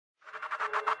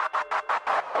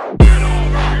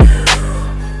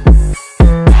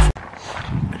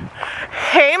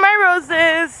Hey my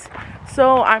roses,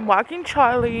 so I'm walking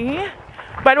Charlie.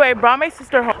 By the way, I brought my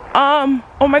sister home.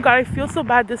 Oh my god, I feel so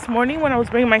bad this morning when I was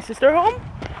bringing my sister home.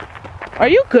 Are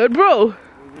you good, bro?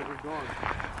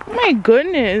 Oh my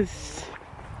goodness,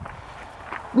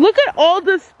 look at all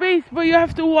the space, but you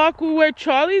have to walk where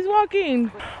Charlie's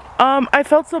walking. I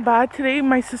felt so bad today.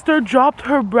 My sister dropped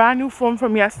her brand new phone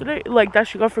from yesterday, like that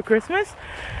she got for Christmas,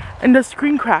 and the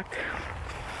screen cracked.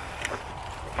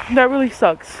 That really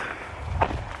sucks.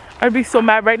 I'd be so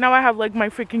mad. Right now I have like my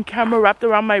freaking camera wrapped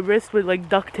around my wrist with like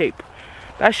duct tape.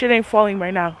 That shit ain't falling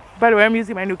right now. By the way, I'm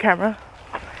using my new camera.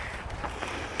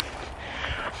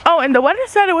 Oh, and the weather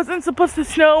said it wasn't supposed to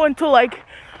snow until like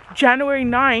January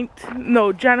 9th.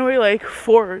 No, January like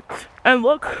 4th. And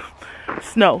look,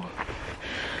 snow.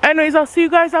 Anyways, I'll see you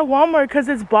guys at Walmart because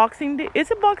it's Boxing Day.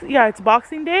 Is it Boxing? Yeah, it's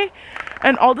Boxing Day.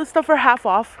 And all the stuff are half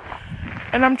off.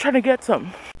 And I'm trying to get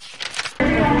some.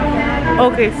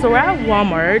 Okay, so we're at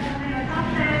Walmart,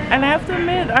 and I have to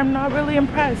admit, I'm not really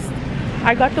impressed.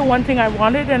 I got the one thing I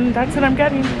wanted, and that's what I'm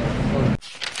getting.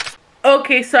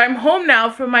 Okay, so I'm home now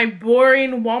for my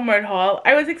boring Walmart haul.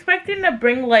 I was expecting to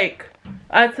bring like,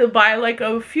 to buy like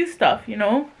a few stuff, you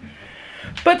know?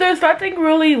 But there's nothing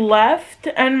really left,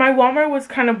 and my Walmart was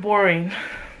kind of boring.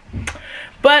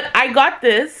 But I got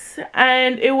this,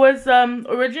 and it was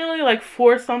originally like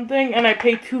 $4 something, and I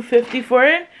paid $2.50 for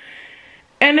it.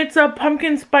 And it's a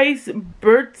pumpkin spice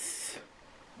Burt's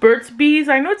Bees.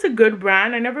 I know it's a good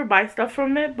brand. I never buy stuff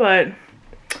from it, but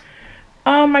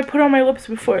I put on my lips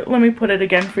before. Let me put it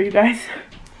again for you guys.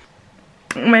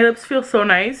 My lips feel so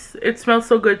nice. It smells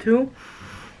so good too.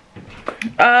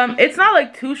 It's not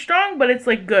like too strong, but it's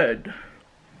like good.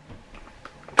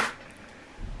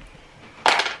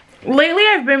 Lately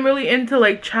I've been really into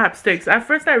like chapsticks. At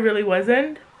first I really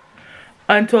wasn't,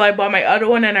 until I bought my other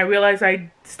one and I realized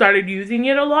I started using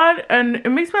it a lot, and it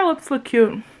makes my lips look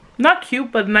cute. Not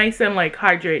cute, but nice and like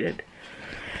hydrated.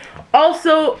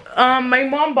 Also, my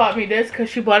mom bought me this because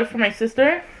she bought it for my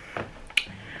sister.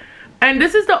 And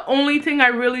this is the only thing I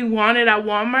really wanted at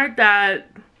Walmart that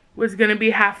was gonna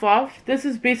be half off. This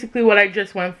is basically what I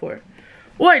just went for.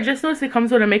 Oh, I just noticed it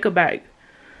comes with a makeup bag.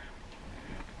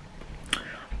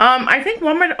 I think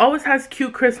Walmart always has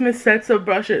cute Christmas sets of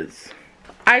brushes.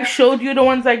 I showed you the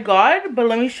ones I got, but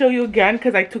let me show you again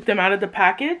because I took them out of the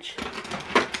package.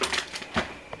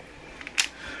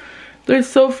 They're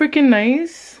so freaking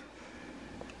nice.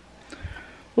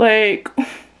 Like,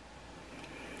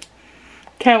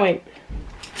 can't wait.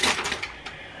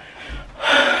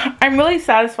 I'm really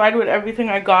satisfied with everything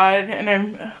I got, and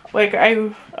I'm like,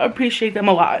 I appreciate them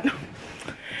a lot.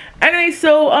 Anyway,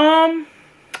 so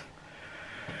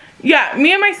yeah,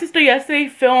 me and my sister yesterday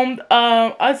filmed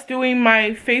us doing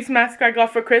my face mask I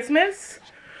got for Christmas.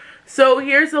 So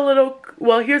here's a little,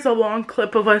 well, here's a long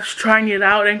clip of us trying it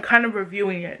out and kind of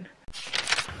reviewing it.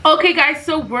 Okay guys,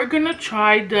 so we're gonna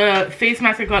try the face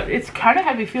mask I got. It's kind of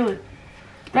heavy, feel it.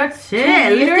 That's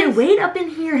shit, lift the weight up in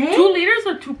here, hey? 2 liters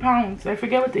or 2 pounds? I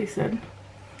forget what they said.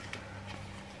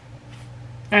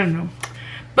 I don't know.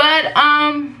 But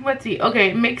let's see.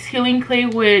 Okay, mix healing clay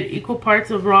with equal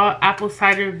parts of raw apple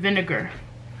cider vinegar.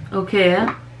 Okay,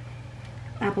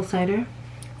 apple cider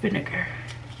vinegar.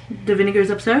 The vinegar is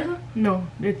upstairs? No,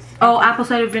 it's apple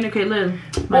cider vinegar. Lid.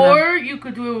 Or you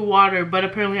could do it with water, but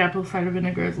apparently apple cider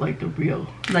vinegar is like the real,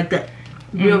 like the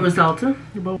real result. Huh?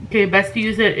 Okay, best to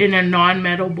use it in a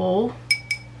non-metal bowl.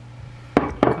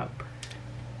 Cup.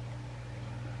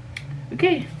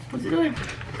 Okay, what's it doing?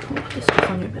 This is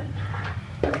on your bed.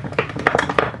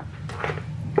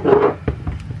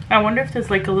 I wonder if there's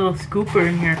like a little scooper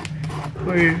in here.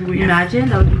 Where we imagine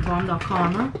that would be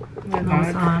bomb.com.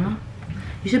 Oh,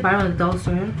 you should buy one at the dollar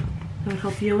store. That would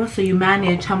help you. So you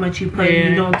manage how much you put. Yeah.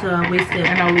 You don't waste it.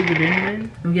 And I'll leave it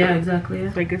in there. Yeah, exactly.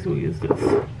 Yeah. So I guess we'll use this.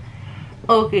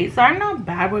 Okay, so I'm not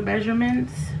bad with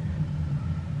measurements.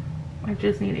 I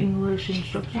just need English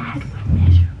instructions. Bad with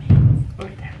measurements.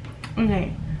 Right there.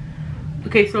 Okay.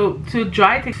 Okay, so to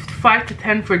dry it takes 5 to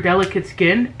 10 for delicate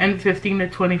skin and 15 to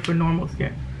 20 for normal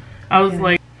skin. I was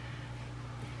like,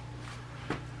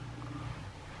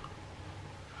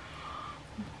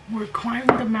 we're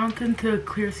climbing the mountain to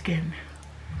clear skin.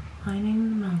 Climbing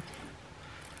the mountain.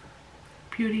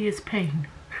 Beauty is pain.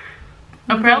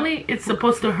 Apparently, it's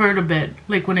supposed to hurt a bit,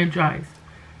 like when it dries.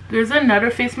 There's another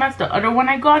face mask, the other one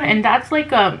I got, and that's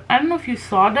like a, I don't know if you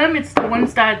saw them. It's the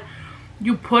ones that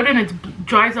you put and it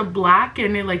dries up black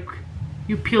and it like,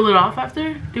 you peel it off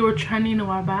after. They were trending a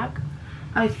while back.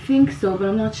 I think so, but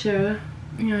I'm not sure.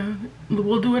 Yeah,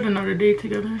 we'll do it another day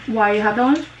together. Why, you have that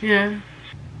one? Yeah.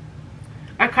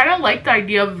 kind of like the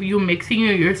idea of you mixing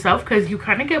it yourself because you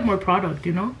kind of get more product,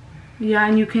 you know? Yeah,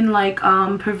 and you can like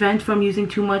prevent from using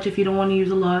too much if you don't want to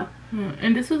use a lot.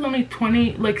 And this is only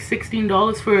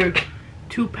 $16 for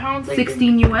 2 pounds.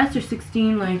 16 US or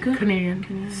 16 like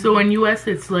Canadian. So in US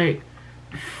it's like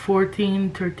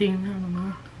 14, 13, I don't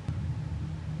know.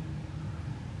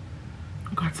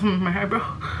 I got some in my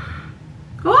eyebrow.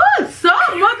 Oh, so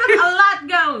much, a lot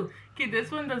go. Okay,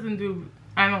 this one doesn't do,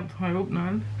 I hope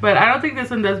not. But I don't think this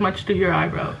one does much to your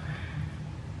eyebrow.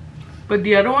 But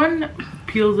the other one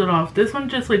peels it off. This one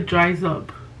just like dries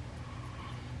up.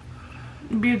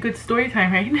 It'd be a good story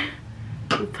time, right?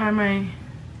 The time I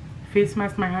face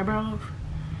mask my eyebrow off.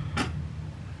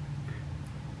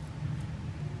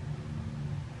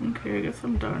 Okay, I guess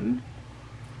I'm done.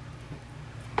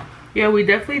 Yeah, we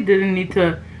definitely didn't need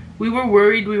to. We were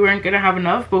worried we weren't gonna have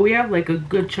enough, but we have like a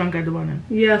good chunk at the bottom.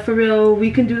 Yeah, for real. We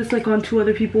can do this like on 2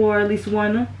 other people or at least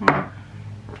 1.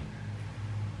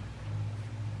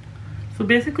 So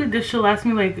basically this should last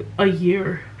me like a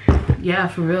year. Yeah,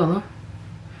 for real.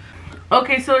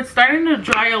 Okay, so it's starting to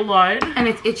dry a lot. And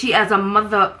it's itchy as a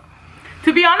mother.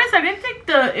 To be honest, I didn't think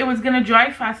it was gonna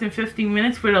dry fast in 15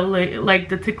 minutes for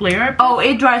the thick layer. Oh,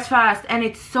 it dries fast and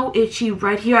it's so itchy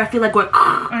right here. I feel like we're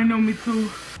I know, me too.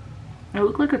 I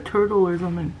look like a turtle or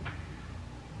something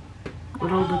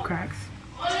with all the cracks.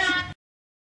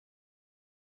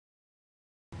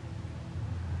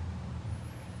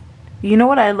 You know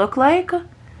what I look like?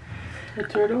 A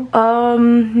turtle?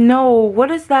 No.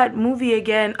 What is that movie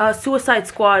again? Suicide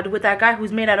Squad with that guy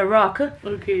who's made out of rock.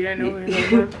 Okay, I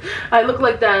know. I look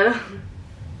like that.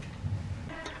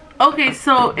 Okay,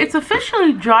 so it's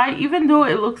officially dry even though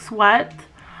it looks wet.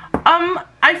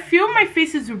 I feel my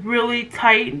face is really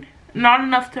tight, not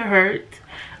enough to hurt.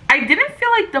 I didn't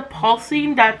feel like the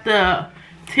pulsing that the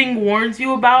thing warns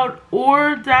you about,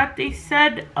 or that they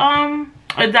said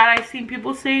that I've seen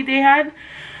people say they had.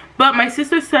 But my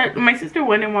sister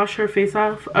went and washed her face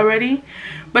off already,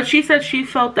 but she said she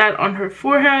felt that on her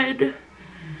forehead.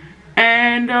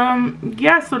 And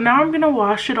yeah, so now I'm gonna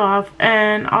wash it off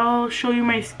and I'll show you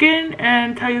my skin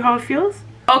and tell you how it feels.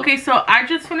 Okay, so I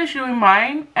just finished doing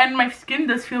mine and my skin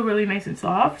does feel really nice and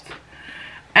soft,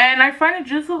 and I find it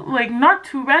just like not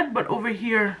too red, but over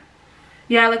here,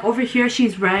 yeah, like over here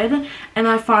she's red. And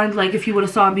I find like if you would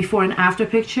have saw a before and after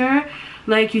picture,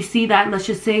 like you see that, let's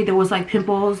just say there was like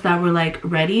pimples that were like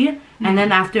ready, and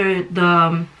then after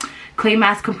the clay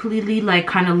mask completely like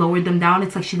kind of lowered them down,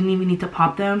 it's like she didn't even need to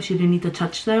pop them, she didn't need to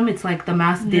touch them. It's like the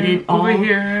mask did it all over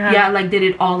here. Yeah, like did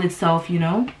it all itself, you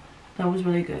know. That was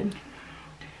really good.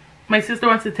 My sister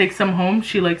wants to take some home.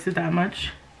 She likes it that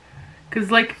much because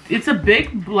like it's a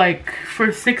big, like for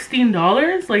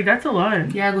 $16, like that's a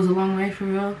lot. Yeah, it goes a long way for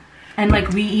real. And like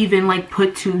we even like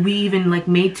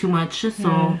made too much,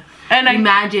 so and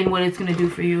imagine what it's gonna do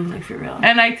for you, like for real.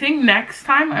 And I think next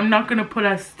time I'm not gonna put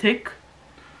as thick.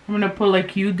 I'm gonna put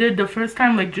like you did the first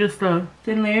time, like just a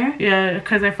thin layer. Yeah,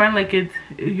 because I find like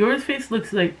yours face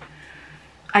looks like,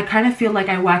 I kind of feel like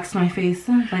I waxed my face,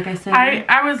 like I said.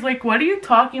 I was like, what are you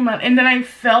talking about? And then I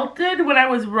felt it when I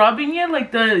was rubbing it,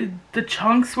 like the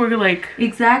chunks were like,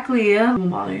 exactly, yeah.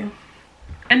 Won't bother you.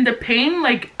 And the pain,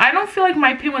 like I don't feel like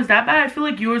my pain was that bad. I feel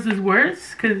like yours is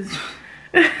worse because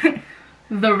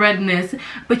the redness.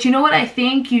 But you know what I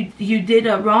think you did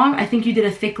wrong? I think you did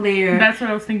a thick layer. That's what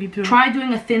I was thinking too. Try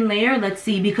doing a thin layer. Let's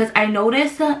see, because I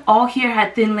noticed all here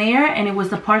had thin layer, and it was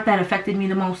the part that affected me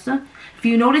the most. If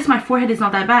you notice, my forehead is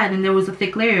not that bad, and there was a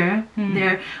thick layer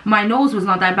there. My nose was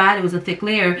not that bad, it was a thick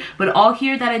layer. But all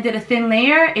here that I did a thin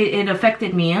layer, it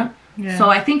affected me. Yeah. So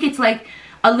I think it's like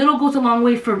a little goes a long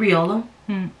way for real.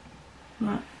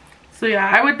 So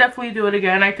yeah, I would definitely do it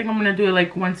again. I think I'm gonna do it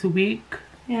like once a week.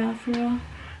 Yeah, for real.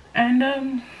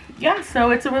 And yeah,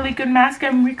 so it's a really good mask.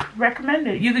 I recommend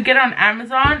it. You could get it on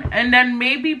Amazon, and then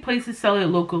maybe places sell it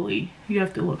locally. You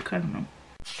have to look, I don't know.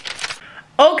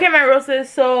 Okay, my roses,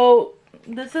 so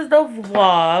this is the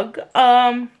vlog.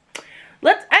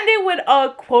 Let's end it with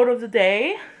a quote of the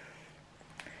day.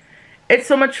 It's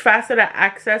so much faster to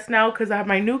access now because I have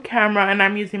my new camera and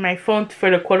I'm using my phone for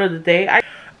the quote of the day.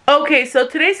 Okay, so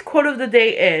today's quote of the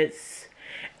day is,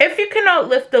 if you cannot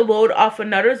lift the load off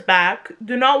another's back,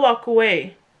 do not walk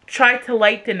away. Try to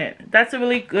lighten it. That's a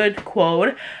really good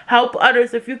quote. Help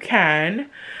others if you can.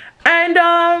 And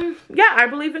yeah, I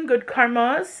believe in good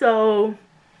karma, so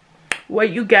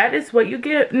what you get is what you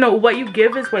give. No, what you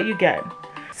give is what you get.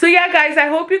 So yeah, guys, I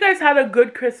hope you guys had a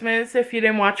good Christmas. If you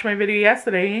didn't watch my video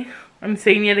yesterday, I'm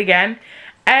saying it again.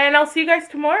 And I'll see you guys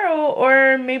tomorrow,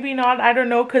 or maybe not, I don't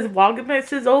know, because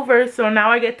Vlogmas is over, so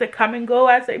now I get to come and go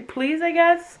as I please, I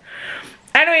guess.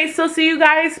 Anyway, so see you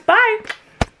guys. Bye.